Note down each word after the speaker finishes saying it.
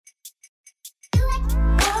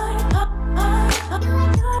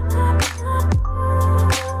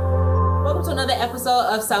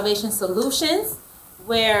of Salvation Solutions,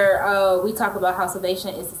 where we talk about how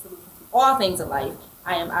salvation is the solution to all things in life.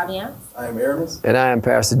 I am Aviance. I am Aramis. And I am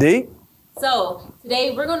Pastor D. So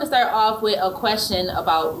today we're going to start off with a question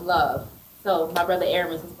about love. So my brother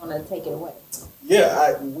Aramis is going to take it away.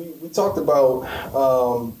 Yeah, we talked about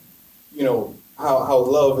how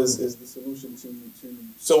love is the solution to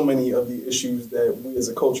so many of the issues that we as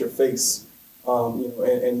a culture face.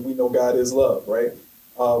 And we know God is love, right?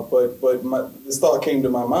 But this thought came to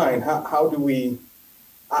my mind. How do we?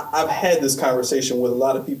 I've had this conversation with a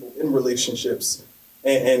lot of people in relationships,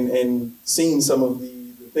 and seen some of the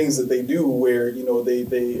things that they do where I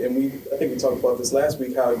think we talked about this last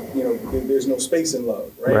week, how there's no space in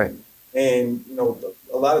love, right? And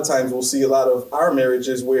a lot of times we'll see a lot of our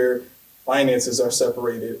marriages where finances are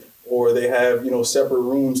separated, or they have separate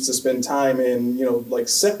rooms to spend time in, like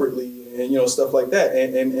separately, and stuff like that.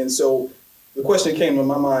 And so the question came to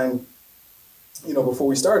my mind, before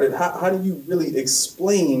we started, how do you really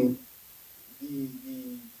explain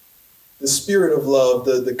the spirit of love,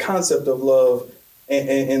 the concept of love,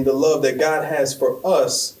 and the love that God has for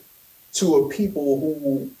us to a people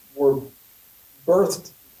who were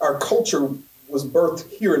birthed? Our culture was birthed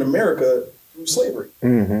here in America through slavery.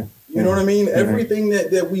 Mm-hmm. You know what I mean? Mm-hmm. Everything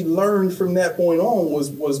that we learned from that point on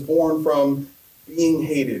was born from being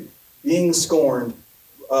hated, being scorned,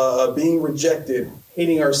 being rejected,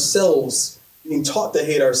 hating ourselves, being taught to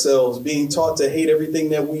hate ourselves, being taught to hate everything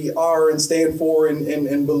that we are and stand for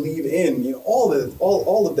and believe in. All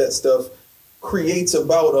of that stuff creates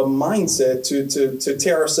about a mindset to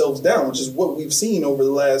tear ourselves down, which is what we've seen over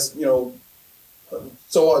the last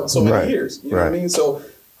so many years. You know what I mean? So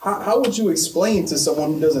how would you explain to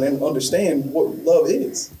someone who doesn't understand what love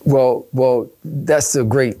is? Well, that's a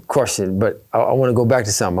great question, but I want to go back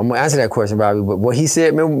to something. I'm going to answer that question, Robbie. But what he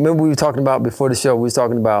said, remember we were talking about before the show, we was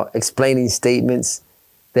talking about explaining statements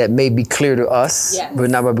that may be clear to us, but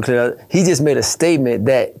not be clear to others. He just made a statement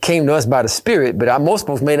that came to us by the Spirit, but most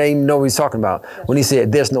folks may not even know what he's talking about when he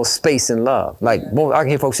said there's no space in love. Like, I can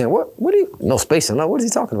hear folks saying, what do you, no space in love? What is he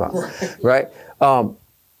talking about? Right?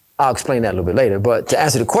 I'll explain that a little bit later. But to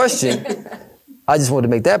answer the question, I just wanted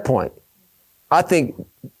to make that point. I think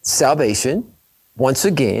salvation, once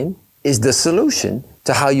again, is the solution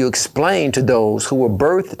to how you explain to those who were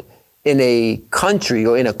birthed in a country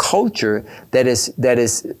or in a culture that is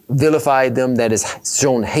vilified them, that has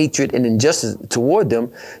shown hatred and injustice toward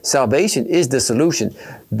them. Salvation is the solution.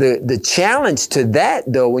 The challenge to that,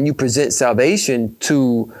 though, when you present salvation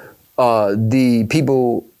to the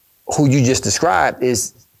people who you just described,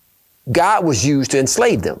 is God was used to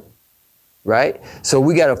enslave them, right? So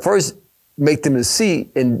we got to first make them to see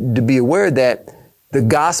and to be aware that the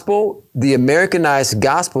gospel, the Americanized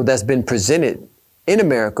gospel that's been presented in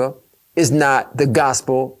America, is not the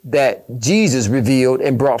gospel that Jesus revealed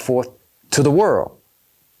and brought forth to the world.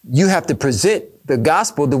 You have to present the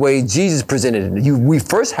gospel the way Jesus presented it. We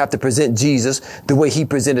first have to present Jesus the way he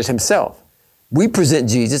presented himself. We present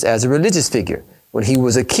Jesus as a religious figure when he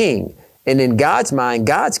was a king. And in God's mind,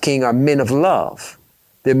 God's king are men of love.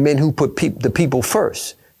 They're men who put the people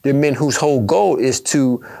first. They're men whose whole goal is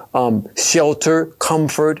to shelter,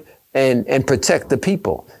 comfort, and protect the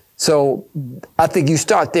people. So I think you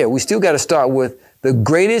start there. We still got to start with the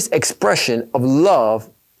greatest expression of love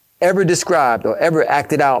ever described or ever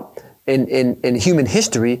acted out in human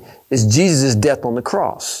history is Jesus' death on the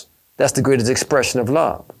cross. That's the greatest expression of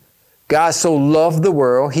love. God so loved the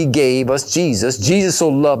world, he gave us Jesus. Jesus so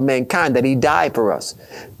loved mankind that he died for us.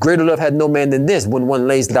 Greater love had no man than this, when one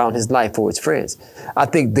lays down his life for his friends. I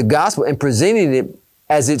think the gospel, and presenting it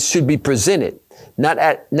as it should be presented, not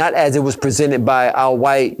as it was presented by our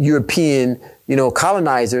white European,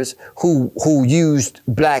 colonizers who used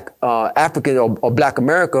black African or black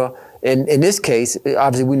America. And in this case,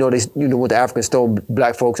 obviously we know when the Africans stole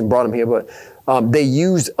black folks and brought them here, but they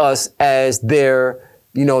used us as their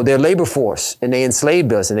labor force, and they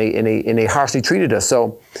enslaved us, and they harshly treated us.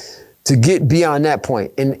 So to get beyond that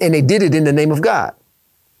point, and they did it in the name of God,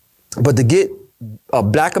 but to get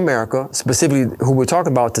black America, specifically who we're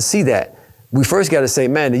talking about, to see that, we first got to say,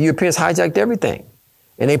 man, the Europeans hijacked everything,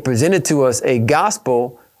 and they presented to us a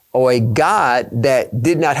gospel or a God that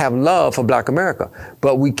did not have love for black America.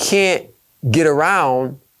 But we can't get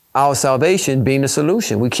around our salvation being the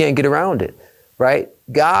solution. We can't get around it, right?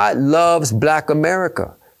 God loves black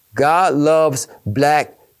America. God loves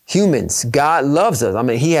black humans. God loves us. I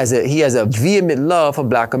mean, he has a vehement love for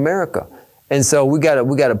black America. And so we gotta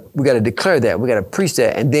declare that. We gotta preach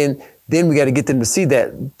that. And then we gotta get them to see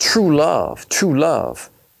that true love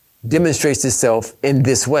demonstrates itself in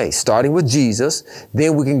this way, starting with Jesus.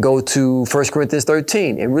 Then we can go to 1 Corinthians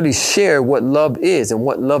 13 and really share what love is and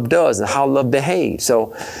what love does and how love behaves.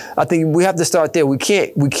 So I think we have to start there. We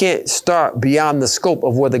can't start beyond the scope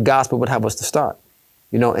of where the gospel would have us to start,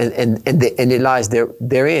 you know, and it lies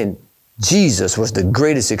therein. Jesus was the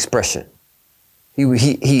greatest expression. He was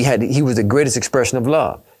the greatest expression of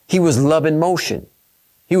love. He was love in motion.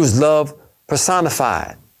 He was love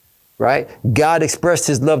personified. Right? God expressed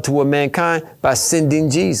his love toward mankind by sending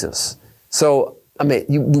Jesus. So, I mean,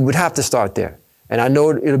 we would have to start there. And I know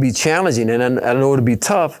it'll be challenging and I know it'll be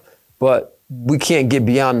tough, but we can't get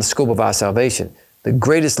beyond the scope of our salvation. The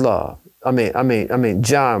greatest love. I mean,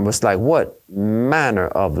 John was like, what manner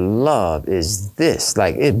of love is this?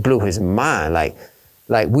 Like, it blew his mind.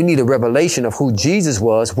 Like we need a revelation of who Jesus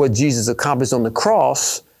was, what Jesus accomplished on the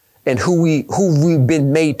cross, and who we've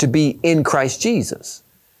been made to be in Christ Jesus.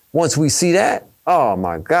 Once we see that, oh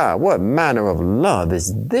my God, what manner of love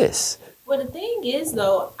is this? Well, the thing is,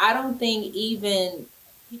 though, I don't think even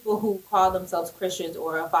people who call themselves Christians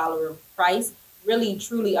or a follower of Christ really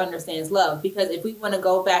truly understands love. Because if we want to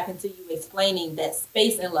go back into you explaining that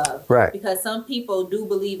space in love, right? Because some people do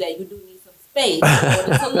believe that you do need some space in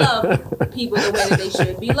order to love people the way that they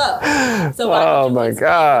should be loved. So oh my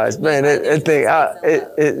gosh, man,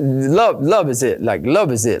 love is it. Like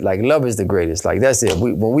love is it. Like love is the greatest. Like that's it.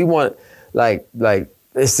 When we want, like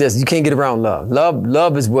it's just, you can't get around love.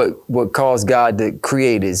 Love is what caused God to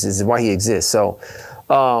create. Is why He exists. So,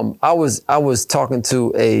 I was talking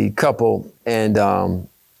to a couple, and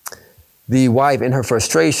the wife, in her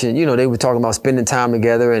frustration, you know, they were talking about spending time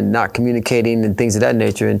together and not communicating and things of that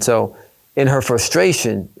nature. And so, in her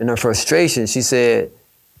frustration, she said,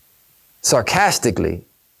 sarcastically,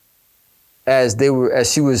 as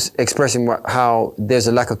she was expressing how there's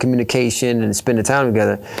a lack of communication and spending time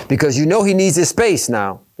together, because you know he needs his space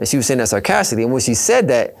now. And she was saying that sarcastically. And when she said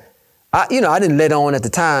that, I didn't let on at the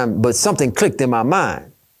time, but something clicked in my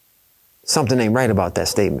mind. Something ain't right about that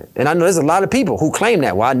statement. And I know there's a lot of people who claim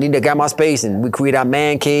that. Well, I need to get my space, and we create our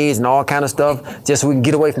man caves and all kind of stuff just so we can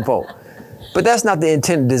get away from folk. But that's not the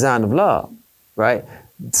intended design of love, right?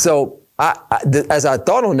 So as I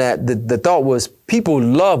thought on that, the thought was people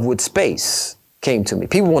love with space came to me.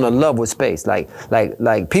 People want to love with space. Like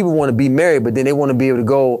people want to be married, but then they want to be able to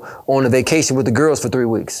go on a vacation with the girls for 3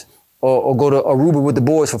 weeks or go to Aruba with the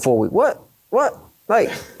boys for 4 weeks. What?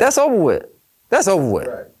 Like, that's over with. That's over with.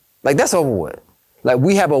 Right. Like, that's over with. Like,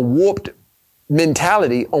 we have a warped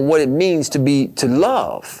mentality on what it means to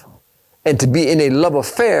love and to be in a love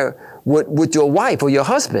affair with your wife or your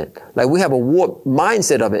husband. Like, we have a warped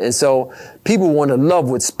mindset of it. And so people want to love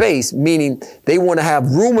with space, meaning they want to have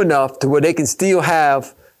room enough to where they can still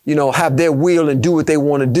have their will and do what they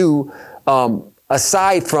want to do,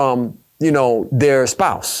 aside from, their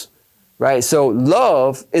spouse, right? So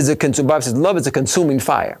love is the Bible says love is a consuming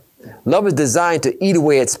fire. Love is designed to eat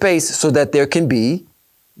away at space so that there can be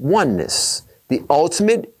oneness. The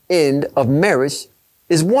ultimate end of marriage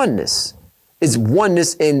is oneness. It's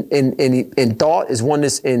oneness in thought, it's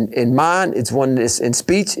oneness in mind, it's oneness in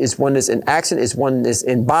speech, it's oneness in action, it's oneness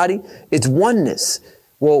in body, it's oneness.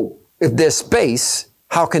 Well, if there's space,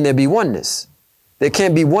 how can there be oneness? There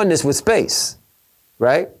can't be oneness with space,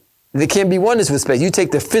 right? There can't be oneness with space. You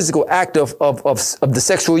take the physical act of the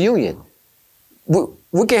sexual union.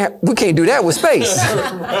 We can't do that with space.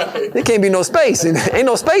 There can't be no space, and ain't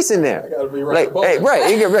no space in there. I gotta be right about it.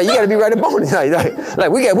 Right. You gotta be right about it.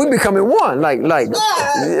 Like we becoming one. Like. Baby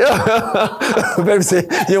said,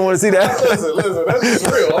 you don't want to see that. Listen, that's just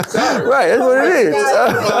real. I'm sorry. Right, that's what it is.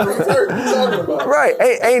 Right,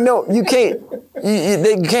 ain't no. You can't.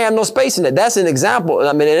 You can't have no space in that. That's an example.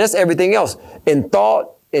 I mean, and that's everything else in thought,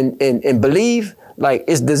 in belief. Like,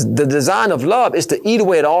 it's the design of love is to eat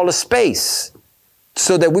away at all the space,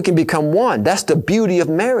 so that we can become one. That's the beauty of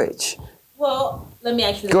marriage. Well, let me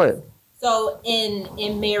ask you this. Go ahead. So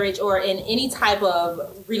in marriage or in any type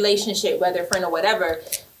of relationship, whether friend or whatever,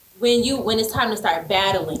 when it's time to start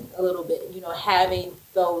battling a little bit, having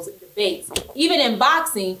those debates, even in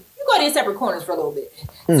boxing, you go to your separate corners for a little bit.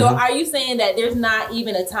 Mm-hmm. So are you saying that there's not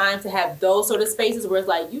even a time to have those sort of spaces where it's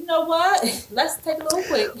like, you know what, let's take a little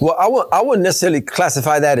quick? Well, I wouldn't necessarily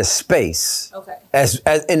classify that as space. Okay. As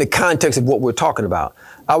in the context of what we're talking about.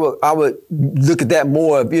 I would look at that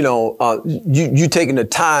more of, you taking the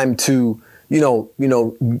time to,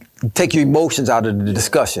 take your emotions out of the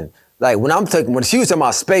discussion. Like when she was talking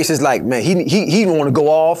about space, it's like, man, he didn't want to go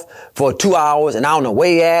off for 2 hours and I don't know where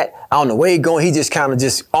he at, I don't know where he going. He just kind of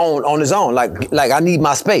just on his own. Like I need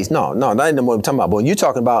my space. No, that ain't what I'm talking about. But when you're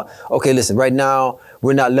talking about, okay, listen, right now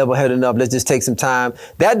we're not level-headed enough. Let's just take some time.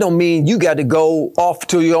 That don't mean you got to go off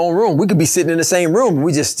to your own room. We could be sitting in the same room.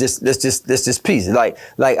 We let's just peace. Like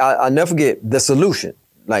I'll never forget the solution.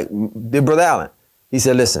 Like dear Brother Allen, he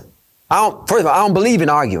said, listen, first of all, I don't believe in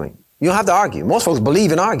arguing. You don't have to argue. Most folks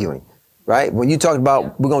believe in arguing. Right? When you talk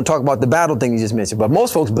about, we're going to talk about the battle thing you just mentioned, but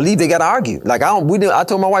most folks believe they got to argue. Like I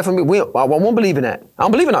told my wife and me, I won't believe in that. I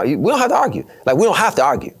don't believe in arguing. We don't have to argue. Like we don't have to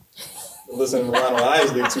argue. Listen to Ronald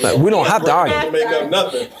Isley too. Like, we don't have to argue. To make up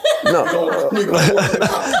nothing. No.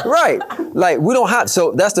 Right. Like we don't have,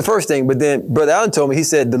 so that's the first thing. But then Brother Allen told me, he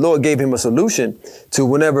said the Lord gave him a solution to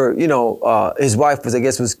whenever, his wife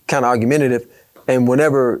was kind of argumentative. And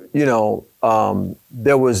whenever,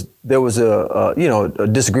 there was a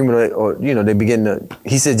disagreement or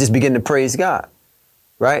he said, just begin to praise God,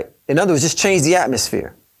 right? In other words, just change the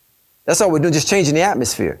atmosphere. That's all we're doing, just changing the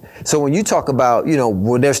atmosphere. So when you talk about,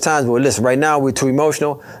 there's times where, listen, right now we're too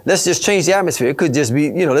emotional. Let's just change the atmosphere. It could just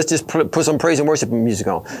be, let's just put some praise and worship music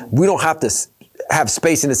on. We don't have to have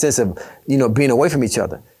space in the sense of, being away from each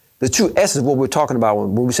other. The true essence of what we're talking about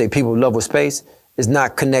when we say people love with space is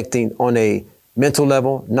not connecting on a mental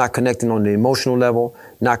level, not connecting on the emotional level,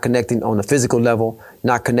 not connecting on the physical level,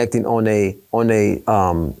 not connecting on a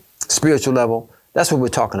spiritual level. That's what we're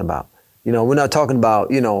talking about. We're not talking about,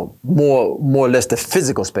 more or less the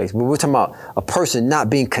physical space, but we're talking about a person not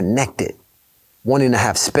being connected, wanting to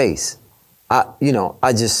have space. I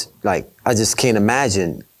just can't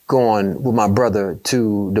imagine going with my brother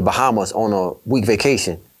to the Bahamas on a week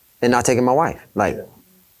vacation and not taking my wife. Like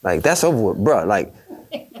that's over with, bro. Like,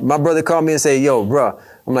 my brother called me and said, yo, bro.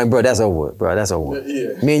 I'm like, bro, that's over with, bro. That's over with.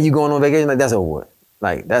 Yeah. Me and you going on vacation, like, that's over with.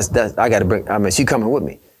 Like, I got to she coming with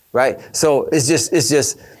me, right? So it's just,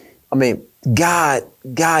 God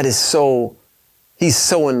is he's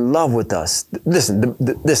so in love with us. Listen,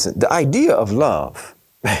 the idea of love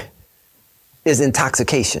is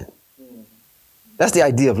intoxication. That's the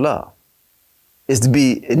idea of love, is to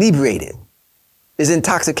be inebriated, is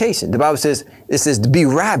intoxication. The Bible says, to be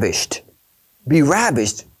ravished. Be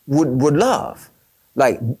ravished with love.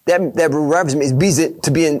 Like that ravishment is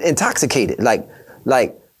to be intoxicated. Like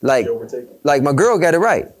my girl got it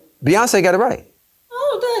right. Beyonce got it right.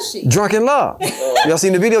 Oh, does she? Drunk in Love. Y'all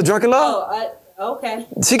seen the video Drunk in Love? Okay.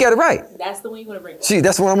 She got it right. That's the one you want to bring up.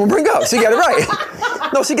 That's the one I'm gonna bring up. She got it right.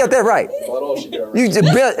 No, she got that right. You just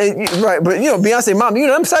right, but Beyonce mom,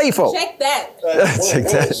 them saved folk. Check that. Check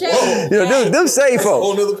that. Them saved folk.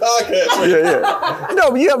 Whole nother podcast. Yeah. No,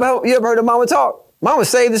 but you ever heard of Mama talk? Mama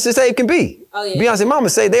saved as saved can be. Oh yeah. Beyonce mama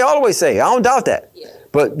say they always say. I don't doubt that. Yeah.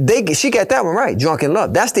 But she got that one right. Drunk in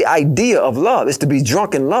love. That's the idea of love. Is to be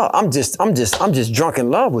drunk in love. I'm just drunk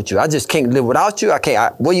in love with you. I just can't live without you. I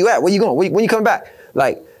can't. Where you at? Where you going? When you coming back?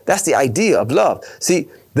 Like, that's the idea of love. See,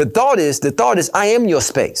 the thought is I am your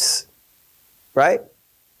space, right?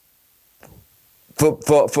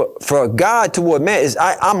 For God toward man is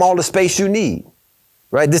I'm all the space you need,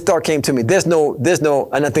 right? This thought came to me. There's no,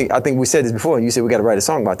 and I think we said this before. And you said we got to write a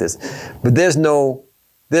song about this, but there's no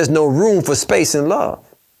room for space in love.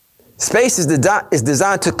 Space is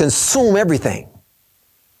designed to consume everything.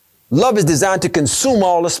 Love is designed to consume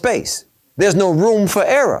all the space. There's no room for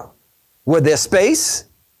error. Where there's space,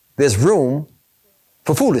 there's room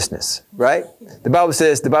for foolishness, right? The Bible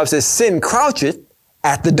says, sin croucheth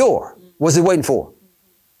at the door. What's it waiting for?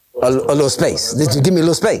 A little space. Give me a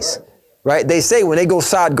little space, right? They say when they go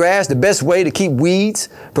sod grass, the best way to keep weeds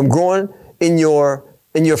from growing in your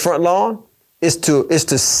front lawn is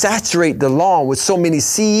to saturate the lawn with so many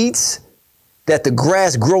seeds that the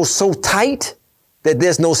grass grows so tight that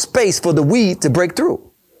there's no space for the weed to break through.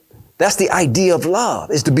 That's the idea of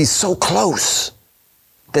love, is to be so close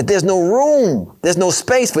that there's no room, there's no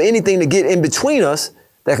space for anything to get in between us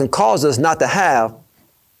that can cause us not to have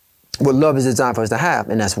what love is designed for us to have,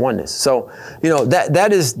 and that's oneness. So, that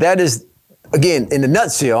is again, in the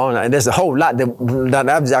nutshell, and there's a whole lot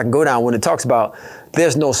that I can go down when it talks about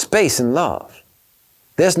there's no space in love.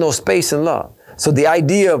 There's no space in love. So the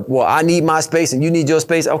idea of, well, I need my space and you need your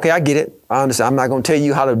space. Okay, I get it. I understand. I'm not going to tell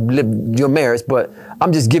you how to live your marriage, but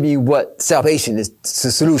I'm just giving you what salvation is.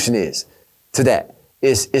 The solution is to that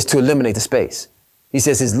is to eliminate the space. He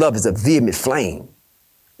says his love is a vehement flame.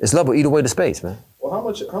 His love will eat away the space, man. Well, how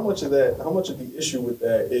much of the issue with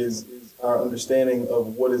that is our understanding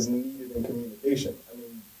of what is needed in communication? I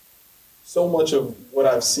mean, so much of what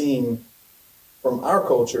I've seen from our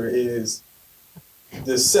culture is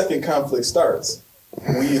the second conflict starts,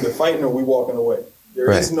 we either fighting or we walking away.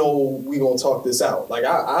 There is no we gonna talk this out. Like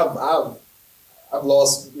I've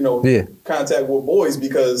lost contact with boys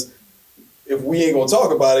because if we ain't gonna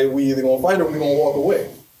talk about it, we either gonna fight or we gonna walk away.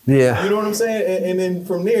 Yeah. You know what I'm saying? And then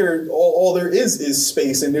from there, all there is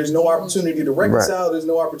space, and there's no opportunity to reconcile. Right. There's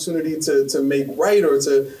no opportunity to make right or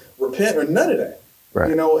to repent or none of that. Right.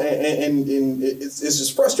 You know, and it's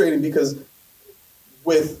just frustrating because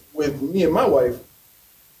with me and my wife,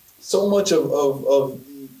 so much of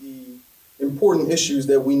the important issues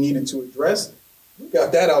that we needed to address, we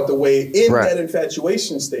got that out the way in that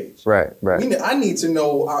infatuation stage. Right. I need to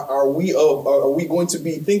know: are we going to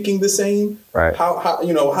be thinking the same? Right.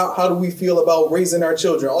 How do we feel about raising our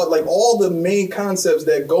children? All the main concepts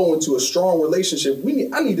that go into a strong relationship.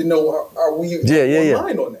 I need to know: are we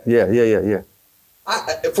aligned on that? Yeah.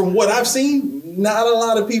 From what I've seen, not a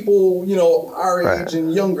lot of people, our age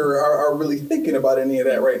and younger are really thinking about any of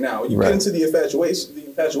that right now. You get into the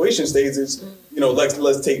infatuation stage, it's,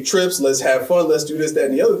 let's take trips, let's have fun, let's do this, that,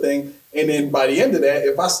 and the other thing. And then by the end of that,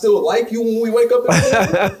 if I still like you when we wake up in the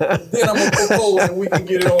morning, then I'm going to propose and we can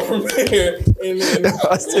get it on from there. And then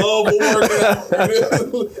love will work out.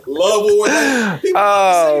 Love will work out.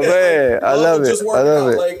 Oh, man. Like, I love it. I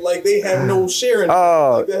love it. Like they have no share in it.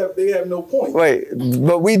 Like they have no point. Wait,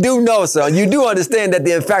 but we do know, son. You do understand that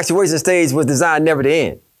the infatuation stage was designed never to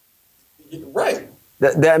end. Right.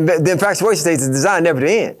 The infatuation stage is designed never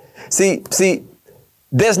to end. See,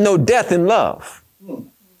 there's no death in love.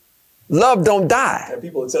 Love don't die. And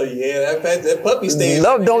people will tell you, that puppy stage.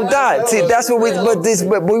 Love don't die. See, that's what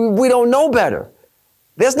we don't know better.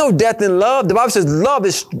 There's no death in love. The Bible says love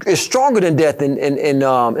is stronger than death in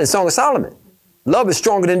Song of Solomon. Love is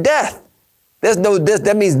stronger than death.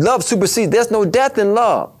 That means love supersedes. There's no death in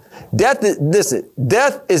love. Death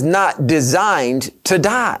is not designed to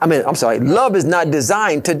die. Love is not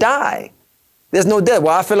designed to die. There's no death.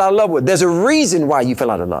 Well, I fell out of love with. There's a reason why you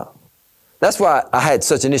fell out of love. That's why I had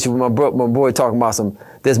such an issue with my boy talking about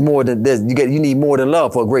you need more than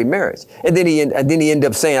love for a great marriage. And then he ended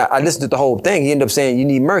up saying, I listened to the whole thing. He ended up saying you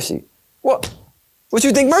need mercy. What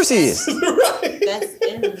you think mercy is? Right.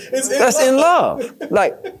 That's in love.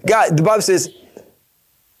 Like God, the Bible says,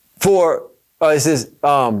 for his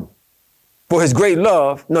great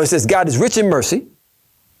love. No, it says God is rich in mercy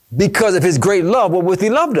because of his great love wherewith he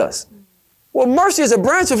loved us. Well, mercy is a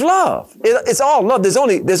branch of love. It's all love. There's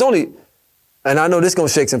only, and I know this is going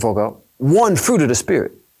to shake some folk up, one fruit of the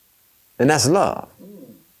Spirit, and that's love.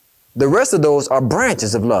 The rest of those are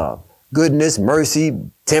branches of love. Goodness, mercy,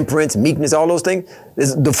 temperance, meekness, all those things.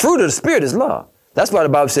 The fruit of the Spirit is love. That's why the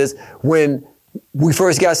Bible says when we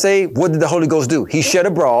first got saved, what did the Holy Ghost do? He shed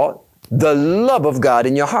abroad the love of God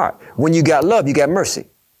in your heart. When you got love, you got mercy.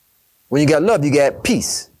 When you got love, you got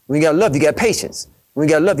peace. When you got love, you got patience. When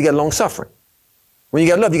you got love, you got long suffering. When you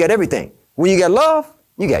got love, you got everything. When you got love,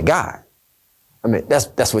 you got God.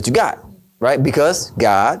 That's what you got, right? Because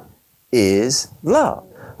God is love.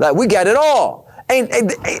 Like we got it all. Ain't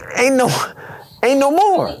no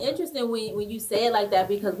more. It's really interesting when you say it like that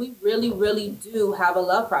because we really, really do have a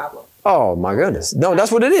love problem. Oh my goodness. No,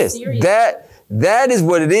 that's what it is. Serious. That is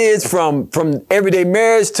what it is from everyday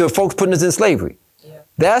marriage to folks putting us in slavery. Yeah.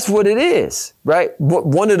 That's what it is, right?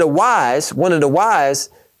 One of the whys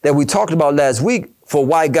that we talked about last week for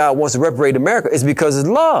why God wants to reparate America is because of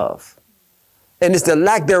love. And it's the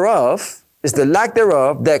lack thereof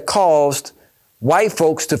that caused white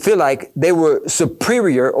folks to feel like they were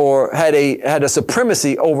superior or had a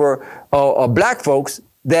supremacy over black folks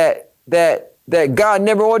that God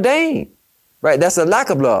never ordained, right? That's a lack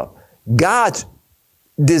of love. God's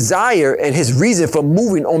desire and his reason for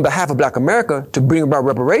moving on behalf of Black America to bring about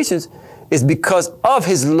reparations is because of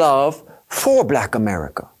his love for Black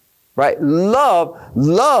America, right? Love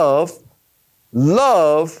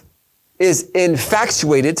is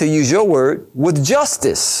infatuated, to use your word, with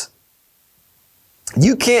justice.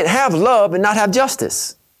 You can't have love and not have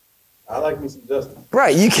justice. I like me some justice.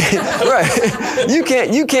 Right, you can't. Right,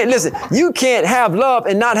 you can't. Listen, you can't have love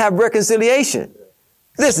and not have reconciliation.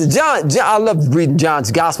 Listen, John. I love reading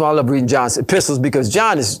John's gospel. I love reading John's epistles because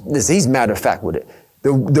John he's matter of fact with it.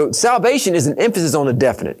 The salvation is an emphasis on the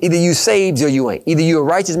definite. Either you saved or you ain't. Either you're a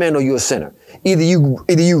righteous man or you're a sinner. Either you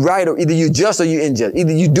right or either you just or you unjust.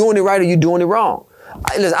 Either you doing it right or you doing it wrong.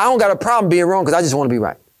 Listen, I don't got a problem being wrong because I just want to be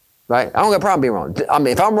right. Right? I don't got a problem being wrong. I mean,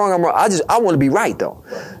 if I'm wrong, I'm wrong. I want to be right though.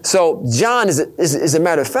 So John is a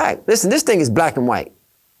matter of fact. Listen, this thing is black and white.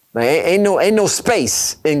 Like, ain't no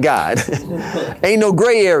space in God. Ain't no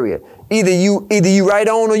gray area. Either you right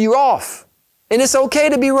on or you off. And it's okay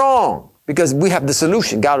to be wrong because we have the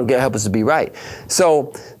solution. God will help us to be right.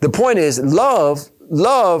 So the point is love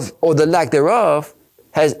or the lack thereof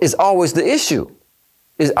is always the issue.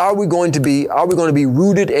 is are we going to be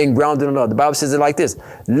rooted and grounded in love? The Bible says it like this: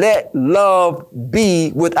 let love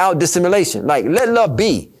be without dissimulation. Like, let love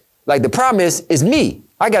be. Like, the problem is me.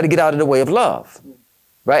 I got to get out of the way of love,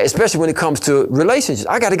 right? Especially when it comes to relationships.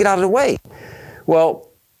 I got to get out of the way. Well,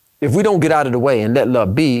 if we don't get out of the way and let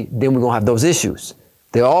love be, then we're going to have those issues.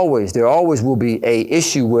 There always will be a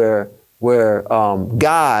issue where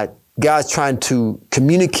God's trying to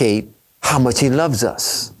communicate how much he loves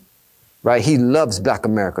us, right? He loves Black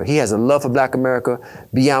America. He has a love for Black America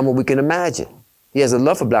beyond what we can imagine. He has a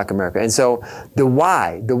love for Black America. And so the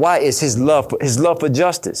why is his love for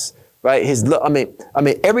justice, right? I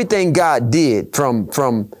mean, everything God did from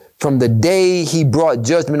the day he brought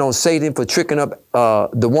judgment on Satan for tricking up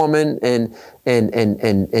the woman and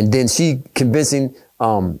then she convincing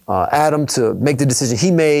Adam to make the decision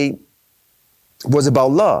he made was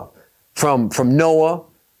about love. From Noah,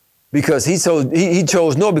 because he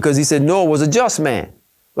chose Noah because he said Noah was a just man.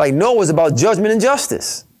 Like, Noah was about judgment and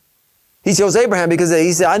justice. He chose Abraham because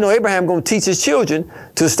he said, I know Abraham going to teach his children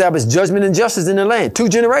to establish judgment and justice in the land. 2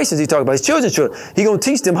 generations he talked about, his children's children. He going to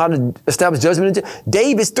teach them how to establish judgment and justice.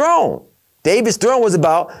 David's throne was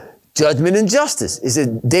about judgment and justice. It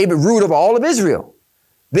said David ruled over all of Israel.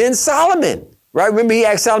 Then Solomon, right? Remember, he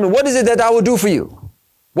asked Solomon, what is it that I will do for you?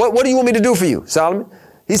 What do you want me to do for you, Solomon?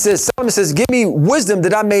 Solomon says, give me wisdom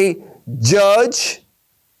that I may judge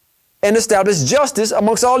and establish justice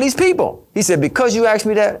amongst all these people. He said, because you asked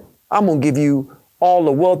me that, I'm going to give you all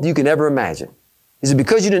the wealth you can ever imagine. He said,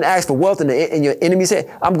 because you didn't ask for wealth and your enemy said,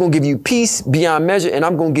 I'm going to give you peace beyond measure, and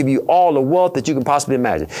I'm going to give you all the wealth that you can possibly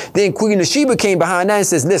imagine. Then Queen of Sheba came behind that and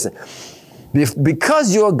says, listen,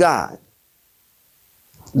 because your God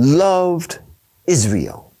loved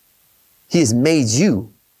Israel, he has made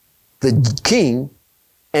you the king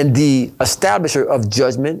and the establisher of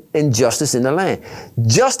judgment and justice in the land.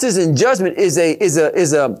 Justice and judgment is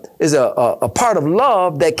a part of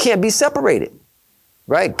love that can't be separated,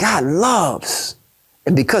 right? God loves,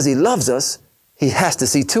 and because he loves us, he has to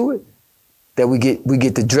see to it that we get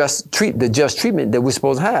the just treatment that we're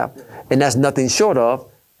supposed to have, and that's nothing short of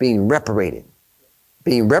being reparated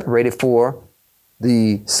for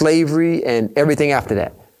the slavery and everything after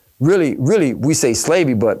that. Really, we say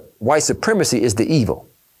slavery, but white supremacy is the evil.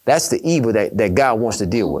 That's the evil that God wants to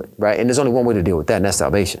deal with, right? And there's only one way to deal with that, and that's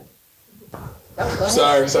salvation.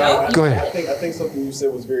 Sorry. Go ahead. I think something you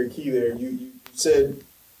said was very key there. You said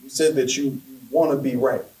that you want to be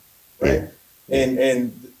right? Yeah.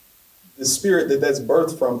 And the spirit that's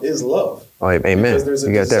birthed from is love. Oh, amen. Because there's a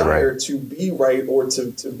you got desire that right. to be right or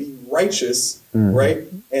to be righteous, Mm-hmm. right?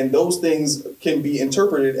 And those things can be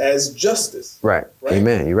interpreted as justice. Right.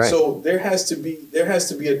 Amen. You're right. So there has to be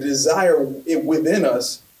a desire within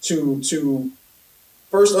us to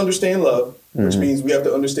first understand love, which means we have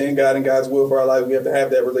to understand God and God's will for our life. We have to have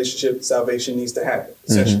that relationship. Salvation needs to happen,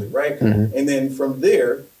 essentially, right? Mm-hmm. And then from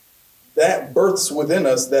there, that births within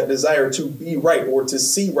us that desire to be right or to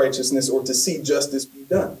see righteousness or to see justice be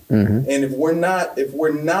done. Mm-hmm. And if we're not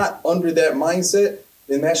under that mindset,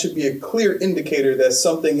 then that should be a clear indicator that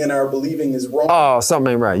something in our believing is wrong. Oh,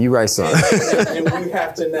 something ain't right. You right, son. And we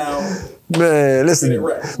have to now listen. Get it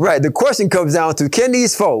right. Right. The question comes down to, can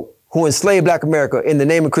these folk who enslaved Black America in the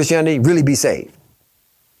name of Christianity really be saved?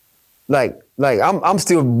 I'm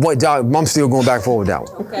still going back and forth with that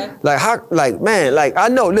one. Okay.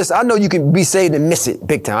 I know you can be saved and miss it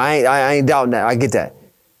big time. I ain't doubting that. I get that.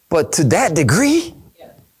 But to that degree?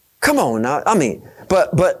 Yeah. Come on now. I mean,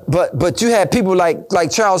 but you had people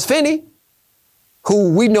like Charles Finney,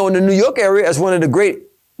 who we know in the New York area as one of the great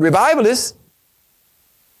revivalists,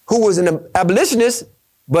 who was an abolitionist,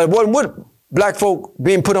 but wasn't with Black folk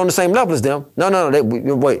being put on the same level as them. No.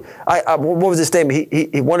 Wait. What was his statement?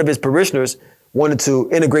 He one of his parishioners wanted to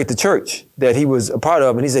integrate the church that he was a part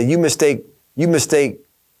of, and he said, "You mistake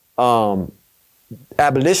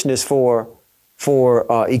abolitionists for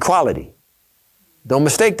equality. Don't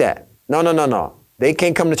mistake that. No. They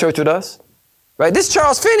can't come to church with us, right? This is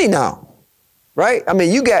Charles Finney now, right? I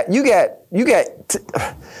mean, you got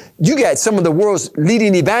some of the world's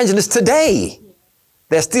leading evangelists today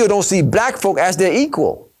that still don't see Black folk as their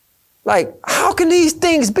equal. Like, how can these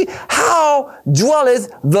things be? How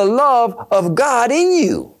dwelleth the love of God in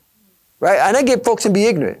you, right? And I get folks can be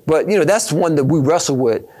ignorant, but that's one that we wrestle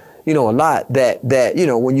with, a lot. That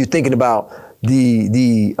when you're thinking about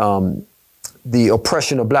the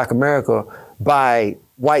oppression of Black America by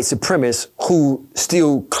white supremacists who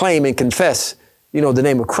still claim and confess, the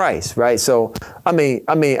name of Christ, right? So, I mean,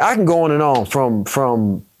 I can go on and on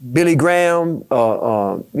from Billy Graham,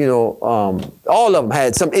 all of them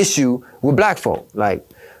had some issue with Black folk. Like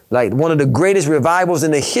one of the greatest revivals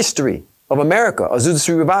in the history of America, Azusa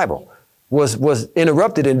Street Revival, was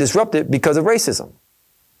interrupted and disrupted because of racism.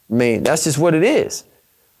 I mean, that's just what it is.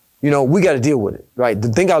 We got to deal with it, right? The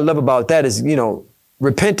thing I love about that is,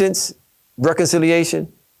 repentance,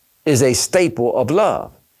 reconciliation is a staple of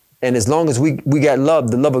love. And as long as we got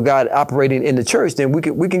love, the love of God operating in the church, then we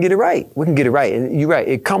can get it right. We can get it right. And you're right.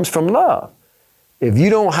 It comes from love. If you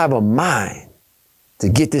don't have a mind to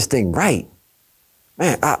get this thing right,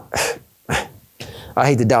 man, I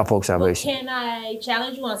hate to doubt folks' salvation. Can I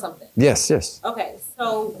challenge you on something? Yes. Okay,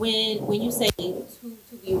 so when you say to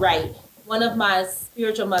be right, one of my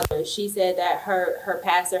spiritual mothers, she said that her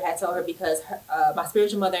pastor had told her because my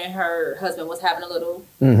spiritual mother and her husband was having a little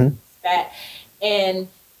spat, and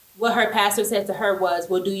what her pastor said to her was,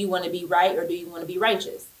 well, do you want to be right or do you want to be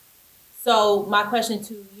righteous? So my question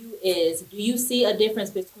to you is, do you see a difference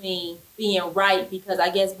between being right, because I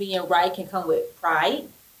guess being right can come with pride?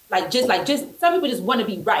 Like just some people just want to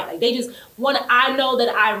be right. Like they just want to, I know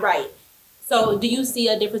that I'm right. So do you see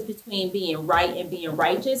a difference between being right and being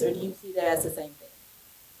righteous, or do you see that as the same thing?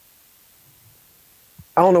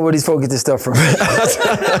 I don't know where these folks get this stuff from. I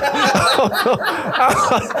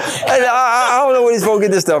don't know where these folks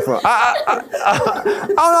get this stuff from. I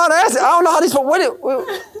don't know how to answer. I don't know how these folks,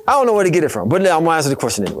 I don't know where to get it from. But now I'm going to answer the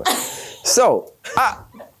question anyway. So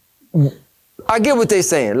I get what they're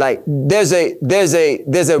saying. Like there's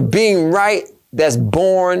a being right that's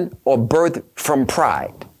born or birthed from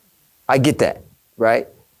pride. I get that, right?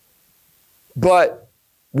 But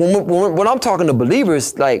when I'm talking to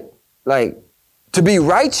believers, like to be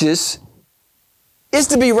righteous is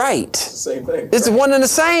to be right. Same thing. It's one and the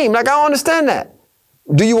same. Like I don't understand that.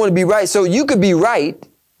 Do you want to be right? So you could be right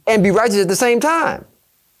and be righteous at the same time.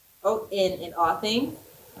 Oh, in all things?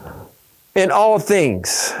 In all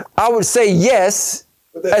things, I would say yes.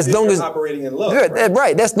 But that's as long as operating in love,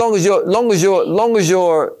 right? That's long as your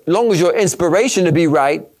inspiration to be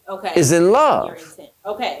right is in love.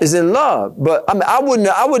 Okay. Is in love. But I mean, I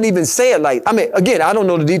wouldn't even say it like, I mean, again, I don't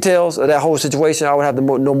know the details of that whole situation. I would have to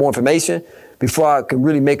know more information before I can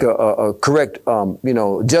really make a correct,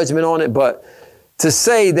 judgment on it. But to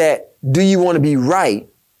say that, do you want to be right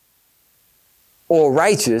or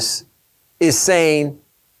righteous is saying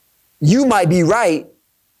you might be right,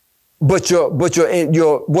 but your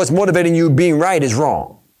what's motivating you being right is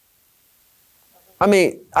wrong. I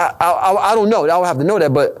mean, I don't know. I would have to know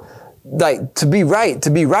that, but like to be right is to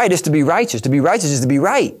be righteous. To be righteous is to be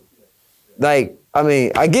right. Like, I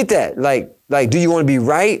mean, I get that. Like, do you want to be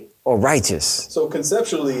right or righteous? So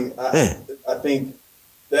conceptually, I think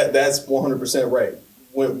that's 100% right.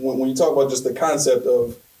 When you talk about just the concept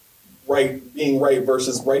of being right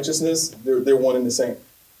versus righteousn's, they're one and the same.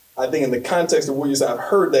 I think in the context of what you said, I've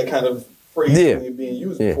heard that kind of phrase being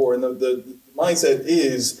used before, and the mindset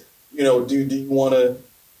is, do you want to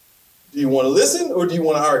listen or do you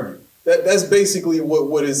want to argue? That's basically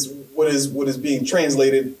what is being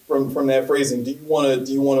translated from that phrasing. Do you want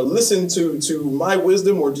to listen to my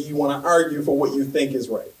wisdom, or do you want to argue for what you think is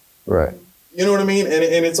right? Right. You know what I mean?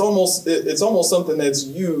 And it's almost something that's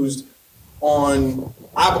used on.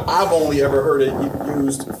 I've only ever heard it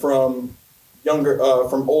used from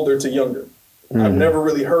older to younger. Mm-hmm. I've never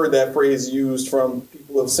really heard that phrase used from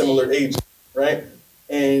people of similar age, right?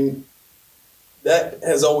 And that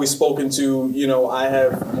has always spoken to, I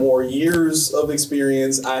have more years of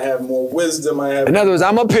experience. I have more wisdom. In other words,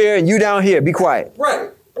 I'm up here and you down here. Be quiet. Right.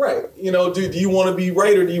 Do you want to be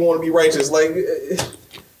right or do you want to be righteous? Like,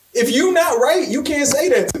 if you're not right, you can't say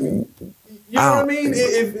that to me. You know what I mean? And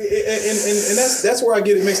that's where I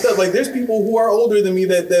get it mixed up. Like, there's people who are older than me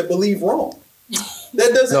that believe wrong.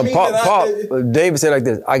 That doesn't mean that David said like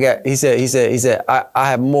this. He said, I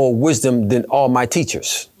have more wisdom than all my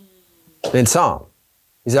teachers. Than some.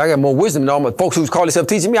 He said, I got more wisdom than all my folks who call themselves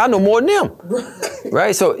teaching me. I know more than them.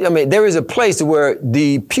 Right? So, I mean, there is a place where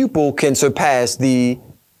the pupil can surpass the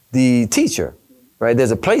teacher. Right?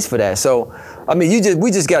 There's a place for that. So, I mean,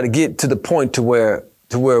 we just got to get to the point to where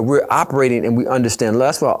we're operating and we understand love.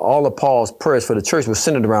 That's why all of Paul's prayers for the church was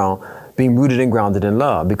centered around being rooted and grounded in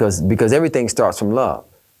love, because everything starts from love.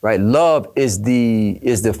 Right? Love is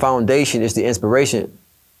the foundation, is the inspiration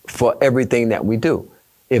for everything that we do.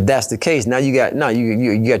 If that's the case, now you got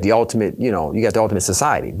the ultimate, you got the ultimate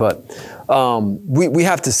society. But we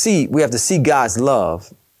have to see God's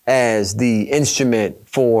love as the instrument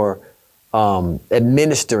for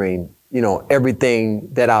administering,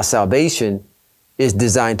 everything that our salvation is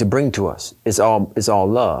designed to bring to us. It's all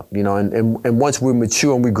love, and once we're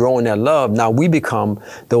mature and we grow in that love, now we become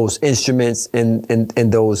those instruments and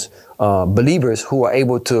those believers who are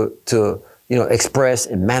able to express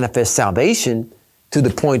and manifest salvation to the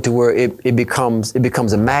point to where it becomes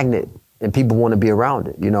a magnet and people want to be around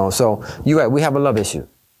it, So you're right, we have a love issue.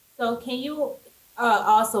 So can you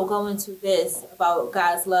also go into this about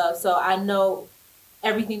God's love? So I know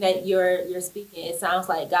everything that you're speaking, it sounds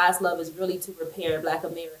like God's love is really to repair Black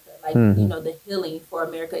America, like, the healing for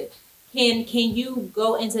America. Can you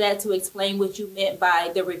go into that to explain what you meant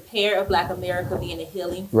by the repair of Black America being a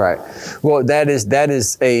healing? Right. Well, that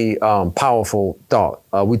is a powerful thought.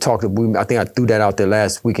 I think I threw that out there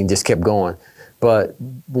last week and just kept going. But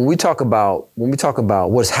when we talk about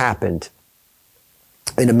what's happened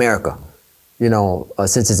in America,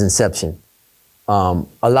 since its inception, a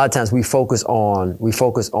lot of times we focus on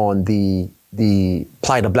the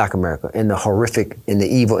plight of Black America and the horrific and the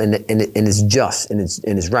evil and it's just and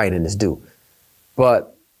it's right and it's due.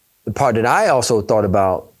 But the part that I also thought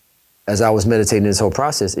about as I was meditating this whole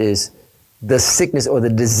process is the sickness or the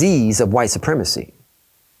disease of white supremacy.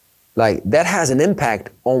 Like that has an impact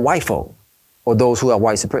on white folk or those who are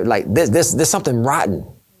white supremacy. Like there's something rotten.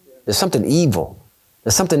 There's something evil.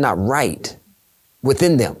 There's something not right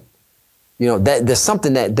within them. That there's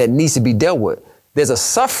something that needs to be dealt with. There's a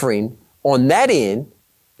suffering on that end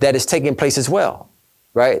that is taking place as well,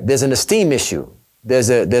 right? There's an esteem issue. There's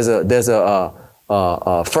a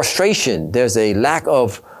frustration. There's a lack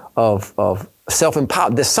of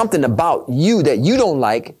self-empowerment. There's something about you that you don't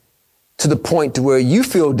like to the point to where you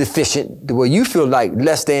feel deficient, to where you feel like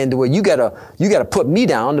less than, to where you gotta put me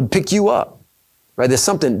down to pick you up, right? There's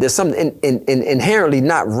something inherently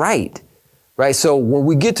not right, right? So when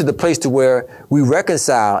we get to the place to where we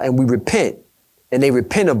reconcile and we repent, and they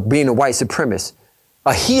repent of being a white supremacist,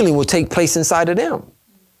 a healing will take place inside of them.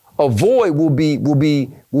 A void will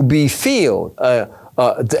be filled.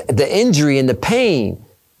 The injury and the pain,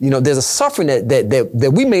 there's a suffering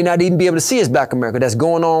that we may not even be able to see as Black America that's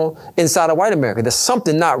going on inside of white America. There's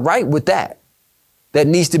something not right with that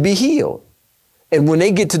needs to be healed. And when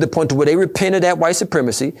they get to the point to where they repent of that white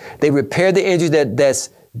supremacy, they repair the injury that's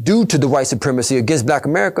due to the white supremacy against Black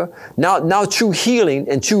America, now true healing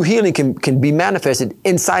can be manifested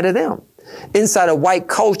inside of them. Inside of white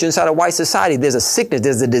culture, inside of white society, there's a sickness,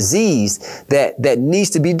 there's a disease that needs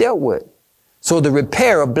to be dealt with. So the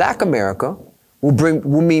repair of Black America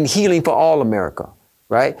will mean healing for all America,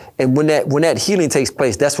 right? And when that healing takes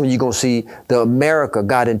place, that's when you're going to see the America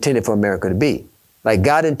God intended for America to be. Like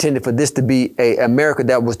God intended for this to be a America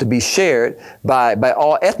that was to be shared by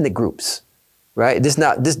all ethnic groups. Right?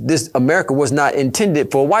 This America was not intended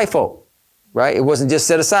for white folk, right? It wasn't just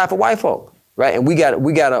set aside for white folk, right? And we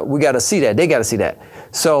gotta see that. They gotta see that.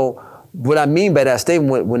 So what I mean by that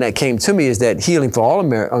statement when that came to me is that healing for all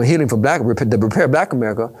America, healing for the repair of Black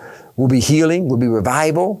America will be healing, will be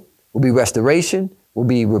revival, will be restoration, will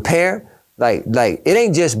be repair. Like it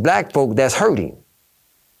ain't just Black folk that's hurting.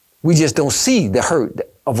 We just don't see the hurt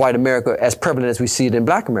of white America as prevalent as we see it in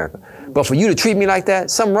Black America. But for you to treat me like that,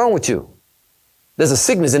 something wrong with you. There's a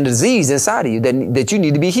sickness and disease inside of you that you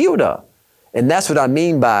need to be healed of. And that's what I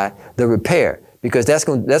mean by the repair, because that's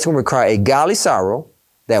going to require a godly sorrow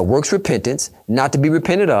that works repentance, not to be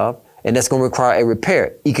repented of, and that's going to require a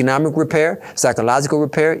repair, economic repair, psychological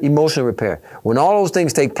repair, emotional repair. When all those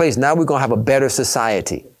things take place, now we're going to have a better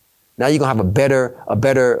society. Now you're going to have a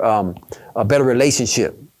better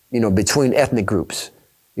relationship, between ethnic groups,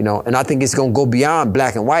 and I think it's going to go beyond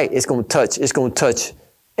Black and white. It's going to touch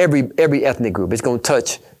every ethnic group. It's going to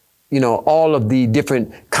touch, all of the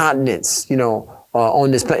different continents, on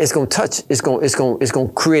this planet. It's going to touch. It's going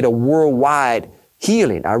to create a worldwide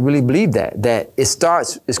healing. I really believe that it's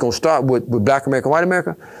going to start with Black America, white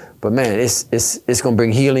America, but man, it's going to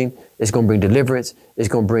bring healing. It's going to bring deliverance. It's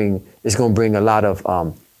going to bring a lot of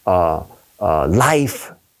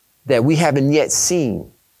life that we haven't yet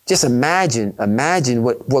seen. Just imagine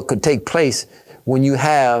what could take place when you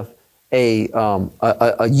have a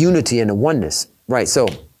unity and a oneness, right? So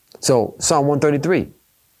Psalm 133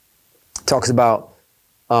 talks about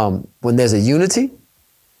when there's a unity,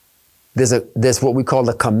 there's what we call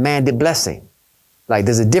a commanded blessing. Like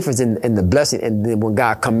there's a difference in the blessing and then when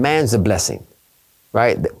God commands the blessing,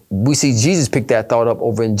 right? We see Jesus pick that thought up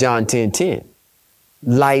over in John 10:10.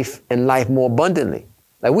 Life and life more abundantly.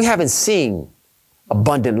 Like we haven't seen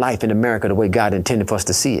abundant life in America the way God intended for us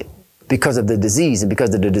to see it. Because of the disease and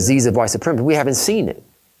because of the disease of white supremacy, we haven't seen it.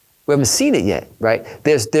 We haven't seen it yet, right?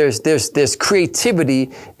 There's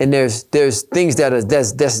creativity and there's things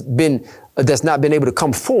that's not been able to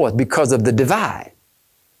come forth because of the divide,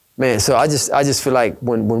 man. So I just feel like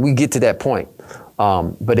when we get to that point,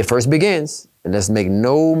 but it first begins, and let's make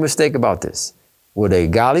no mistake about this, with a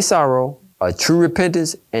godly sorrow, a true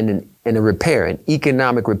repentance, and a repair, an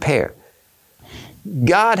economic repair.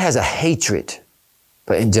 God has a hatred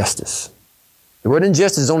for injustice. The word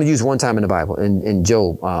injustice is only used one time in the Bible, in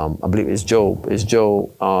Job. I believe it's Job.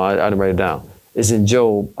 I didn't write it down. It's in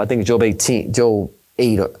Job. I think it's Job 18, Job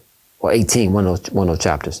 8 or 18, one of those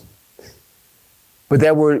chapters. But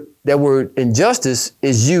that word injustice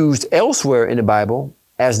is used elsewhere in the Bible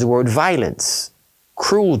as the word violence,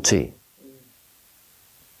 cruelty.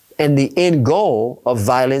 And the end goal of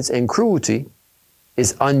violence and cruelty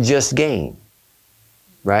is unjust gain,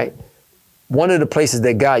 right? One of the places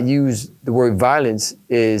that God used the word violence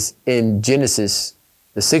is in Genesis,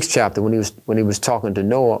 the 6th chapter, when he was talking to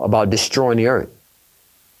Noah about destroying the earth.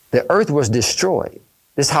 The earth was destroyed.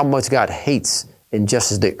 This is how much God hates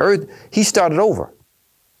injustice. The earth, he started over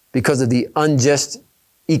because of the unjust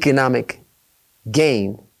economic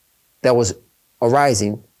gain that was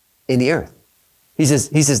arising in the earth. He says,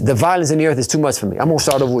 the violence in the earth is too much for me. I'm going to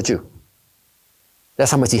start over with you.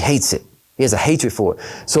 That's how much he hates it. He has a hatred for it.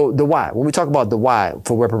 So the why, when we talk about the why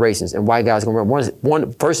for reparations and why God's going to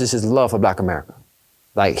one first is his love for Black America.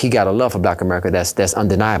 Like he got a love for Black America that's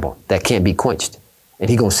undeniable, that can't be quenched. And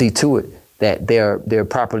he's going to see to it that they're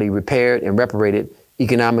properly repaired and reparated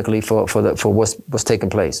economically for what's taking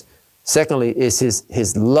place. Secondly is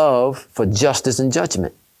his love for justice and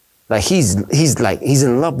judgment. Like he's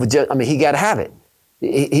in love with justice. I mean, he got to have it.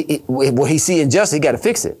 What he see injustice, he got to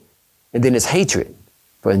fix it. And then his hatred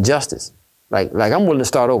for injustice. Like I'm willing to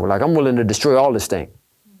start over. Like I'm willing to destroy all this thing.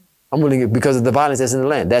 I'm willing, because of the violence that's in the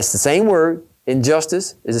land. That's the same word.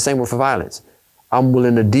 Injustice is the same word for violence. I'm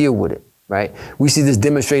willing to deal with it, right? We see this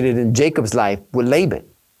demonstrated in Jacob's life with Laban.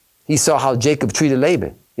 He saw how Jacob treated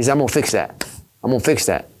Laban. He said, I'm going to fix that. I'm going to fix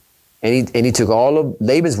that. And he took all of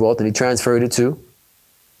Laban's wealth and he transferred it to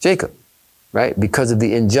Jacob, right? Because of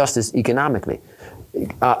the injustice economically.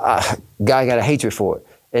 God got a hatred for it.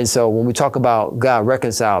 And so when we talk about God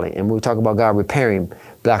reconciling and when we talk about God repairing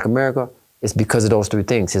Black America, it's because of those three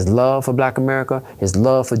things. His love for Black America, his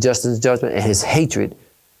love for justice and judgment, and his hatred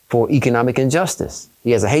for economic injustice.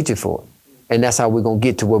 He has a hatred for it. And that's how we're going to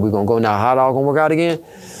get to where we're going to go. Now, how it all going to work out again?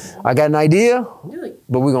 I got an idea,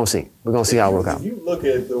 but we're going to see. We're going to see how it works out. If you look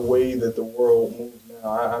at the way that the world moves now,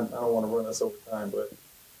 I don't want to run us over time, but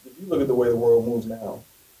if you look at the way the world moves now,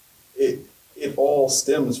 it all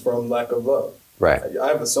stems from lack of love. Right. I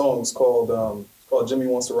have a song. It's called Jimmy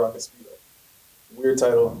Wants to Rock a Speedo. Weird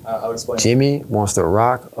title. I'll explain. Jimmy wants to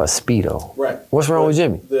rock a Speedo. Right. What's wrong with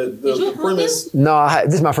Jimmy? The premise. No,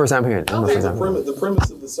 this is my first time hearing it. The premise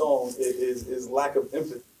of the song is lack of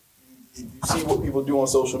empathy. You see what people do on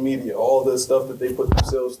social media, all the stuff that they put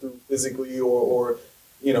themselves through physically, or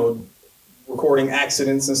recording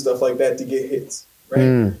accidents and stuff like that to get hits. Right.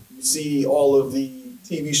 You see all of the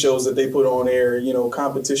TV shows that they put on air,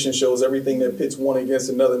 competition shows, everything that pits one against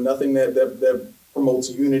another, nothing that promotes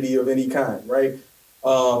unity of any kind, right?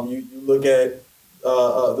 You look at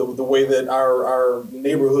the way that our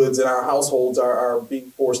neighborhoods and our households are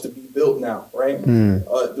being forced to be built now, right?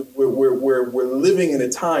 We're living in a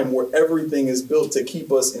time where everything is built to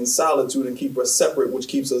keep us in solitude and keep us separate, which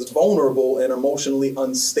keeps us vulnerable and emotionally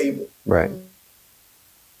unstable. Right.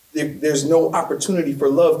 There's no opportunity for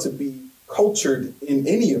love to be cultured in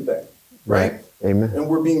any of that, right? Amen. And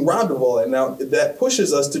we're being robbed of all that. Now that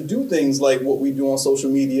pushes us to do things like what we do on social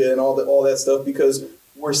media and all that stuff, because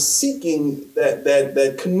we're seeking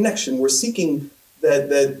that connection. We're seeking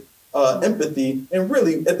that empathy. And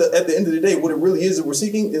really, at the end of the day, what it really is that we're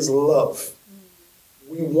seeking is love.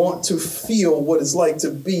 We want to feel what it's like to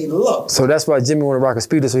be loved. So that's why Jimmy want to rock a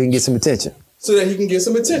Speedo, so he can get some attention. So that he can get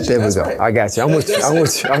some attention. There we go. Right. I got you. I'm with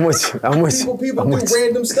you. People do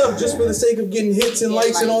random stuff just for the sake of getting hits and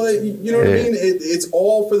likes and all that. You know what I mean? It's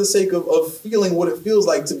all for the sake of feeling what it feels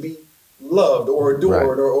like to be loved or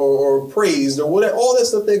adored or praised or whatever. All that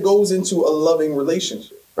stuff that goes into a loving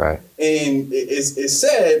relationship. Right. And it's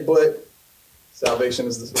sad, but salvation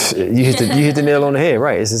is the solution. You hit the nail on the head.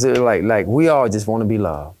 Right. It's just like we all just want to be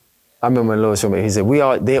loved. I remember when the Lord showed me. He said we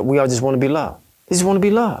all just want to be loved. They just want to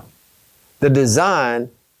be loved. The design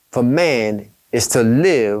for man is to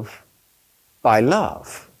live by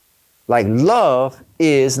love. Like love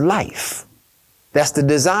is life. That's the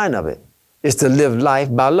design of it. It's to live life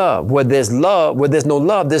by love. Where there's no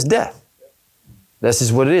love, there's death. That's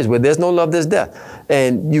just what it is. Where there's no love, there's death.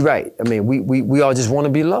 And you're right. I mean, we all just want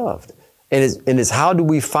to be loved. And it's how do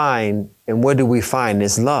we find and where do we find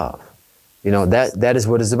this love? That is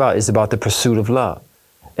what it's about. It's about the pursuit of love.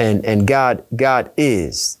 And God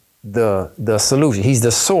is the solution. He's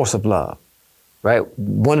the source of love, right?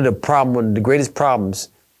 One of the greatest problems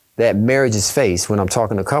that marriages face when I'm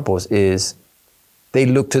talking to couples is they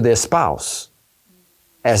look to their spouse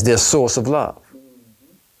as their source of love.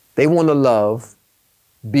 They want to love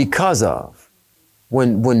because of.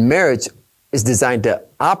 When marriage is designed to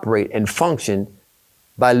operate and function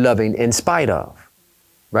by loving in spite of,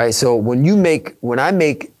 right? So when I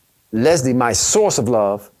make Leslie my source of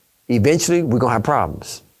love, eventually we're gonna have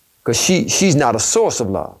problems because she's not a source of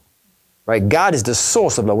love, right? God is the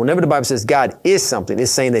source of love. Whenever the Bible says God is something,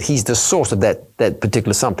 it's saying that he's the source of that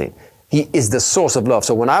particular something. He is the source of love.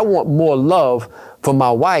 So when I want more love from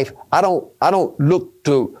my wife, I don't look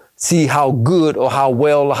to see how good or how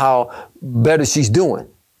well or how better she's doing.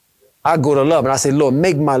 I go to love and I say, Lord,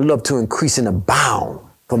 make my love to increase and abound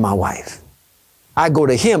for my wife. I go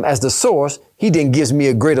to him as the source. He then gives me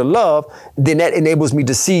a greater love. Then that enables me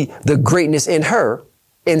to see the greatness in her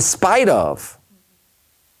in spite of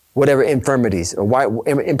whatever infirmities or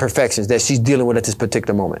imperfections that she's dealing with at this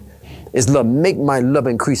particular moment. It's love. Make my love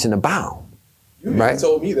increase and abound. You right? even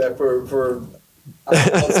told me that for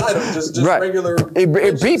outside of just right. regular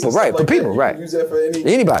people, right? For people, right? Use that for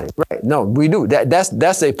anybody, right? No, we do.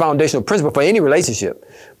 That's a foundational principle for any relationship.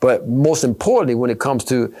 But most importantly, when it comes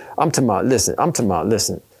to, I'm talking about,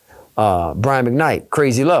 Brian McKnight,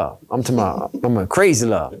 crazy love. I'm a crazy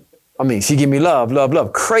love. I mean, she give me love,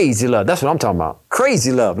 crazy love. That's what I'm talking about.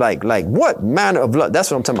 Crazy love, like what manner of love?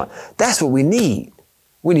 That's what I'm talking about. That's what we need.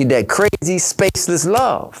 We need that crazy, spaceless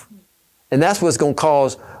love. And that's what's going to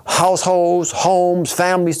cause households, homes,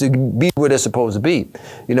 families to be where they're supposed to be.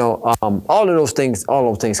 You know, all those things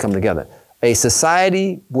come together. A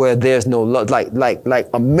society where there's no love, like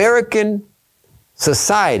American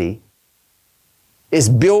society is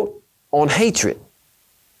built on hatred.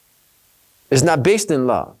 It's not based in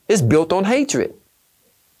love. It's built on hatred.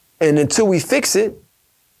 And until we fix it,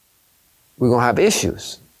 we're going to have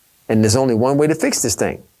issues. And there's only one way to fix this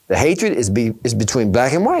thing. The hatred is between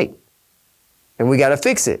black and white. And we got to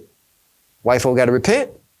fix it. White folk got to repent,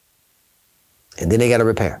 and then they got to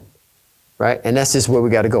repair, right? And that's just where we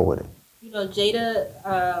got to go with it. You know,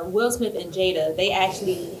 Will Smith and Jada, they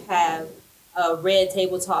actually have a red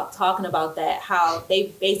table talk talking about that, how they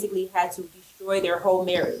basically had to destroy their whole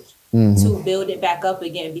marriage to build it back up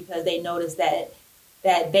again because they noticed that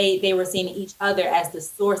they were seeing each other as the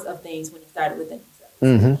source of things when it started within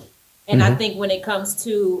themselves. And I think when it comes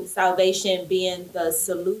to salvation being the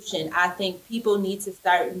solution, I think people need to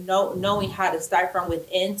start knowing how to start from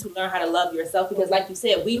within to learn how to love yourself. Because like you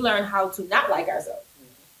said, we learn how to not like ourselves.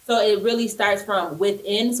 So it really starts from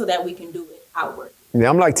within so that we can do it outward. Yeah,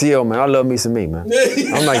 I'm like T.O., man. I love me some me, man.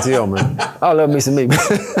 I'm like T.O., man. I love me some me. Look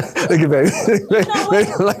at baby.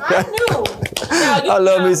 I knew. I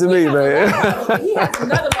love me some me, man. He has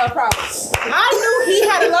another love problem. I knew he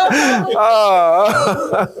had a love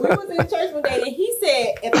problem. We was in church one day and he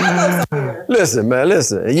said, if I go somewhere. Listen, man,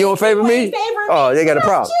 listen. You don't favor me? Oh, they got a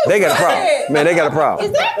problem. They got a problem. Man, they got a problem.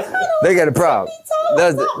 Is that kind of they got a problem.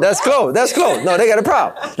 That's close. That's close. No, they got a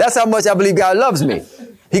problem. That's how much I believe God loves me.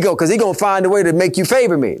 Because he gonna find a way to make you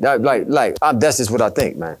favor me. That's just what I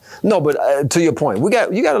think, man. No, but to your point,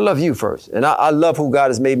 you gotta love you first. And I love who God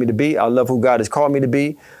has made me to be. I love who God has called me to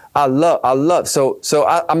be. I love. So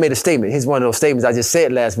I made a statement. Here's one of those statements I just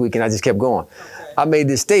said last week, and I just kept going. Okay. I made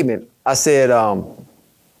this statement. I said,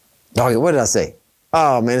 what did I say?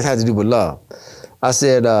 Oh man, it had to do with love. I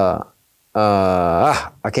said, I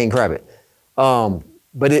can't grab it.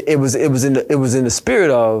 But it was in the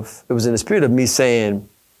spirit of me saying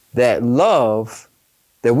that love,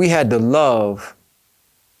 that we had to love.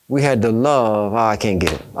 I can't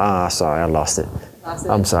get it. Sorry, I lost it.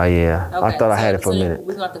 I'm sorry, yeah. Okay. I thought I had it for a minute.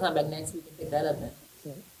 We're going to have to come back next week and pick that up then.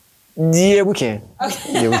 Yeah, we can.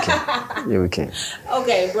 Okay. Yeah, we can.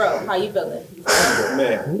 Okay, bro, how you feeling?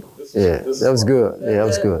 Man. That was good. Yeah, that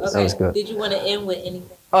was good. Okay. That was good. Did you want to end with anything?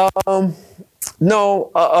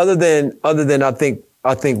 No, other than I think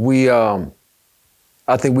we got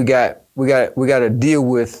to deal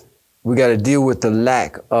with the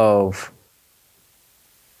lack of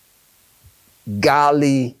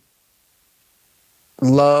godly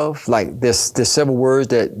love. Like there's several words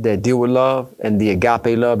that deal with love, and the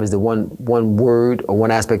agape love is the one word or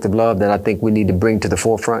one aspect of love that I think we need to bring to the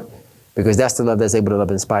forefront, because that's the love that's able to love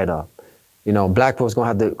in spite of. You know, black folks gonna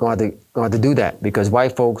have to do that, because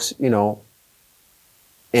white folks, you know,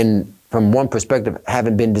 from one perspective,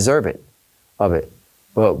 haven't been deserving of it.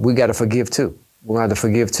 But we got to forgive too. We're gonna have to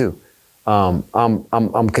forgive too. I'm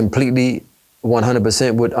completely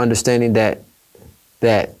 100% with understanding that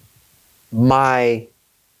my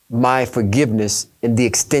forgiveness and the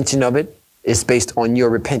extension of it is based on your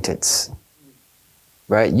repentance,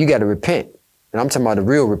 right? You got to repent, and I'm talking about the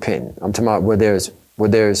real repenting. I'm talking about where there's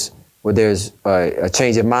a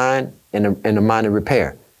change of mind and a mind of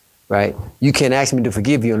repair, right? You can't ask me to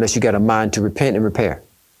forgive you unless you got a mind to repent and repair,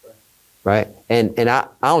 right? And I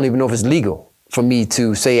don't even know if it's legal for me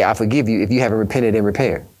to say I forgive you if you haven't repented and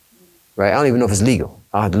repaired, right? I don't even know if it's legal.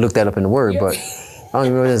 I'll have to look that up in the word, but I don't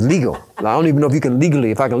even know if it's legal. I don't even know if you can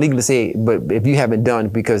legally, if I can legally say it, but if you haven't done,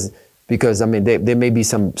 because I mean, there may be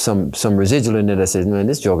some residual in there that says, man,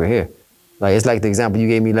 this joker here. Like, it's like the example you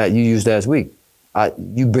gave me, like you used last week.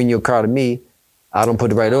 You bring your car to me, I don't put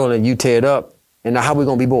the right oil in, you tear it up, and now how we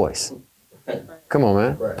gonna be boys? Come on,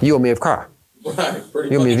 man. Right. You owe me a car. Right,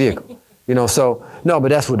 you owe me a vehicle. You know, so, no, but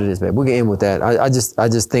that's what it is, man. We can end with that. I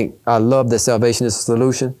just think, I love that salvation is a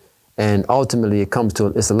solution, and ultimately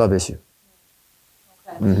it's a love issue.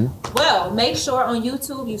 Okay. Mm-hmm. Well, make sure on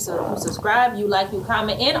YouTube you subscribe, you like, you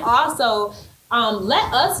comment, and also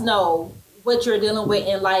let us know what you're dealing with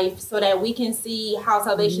in life so that we can see how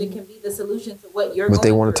salvation can be the solution to what you're going through. What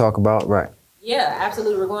they want to talk about, right. Yeah,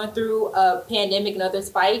 absolutely. We're going through a pandemic, another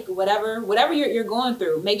spike, whatever you're going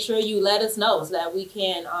through. Make sure you let us know so that we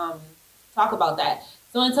can talk about that.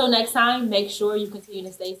 So until next time, make sure you continue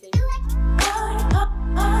to stay safe.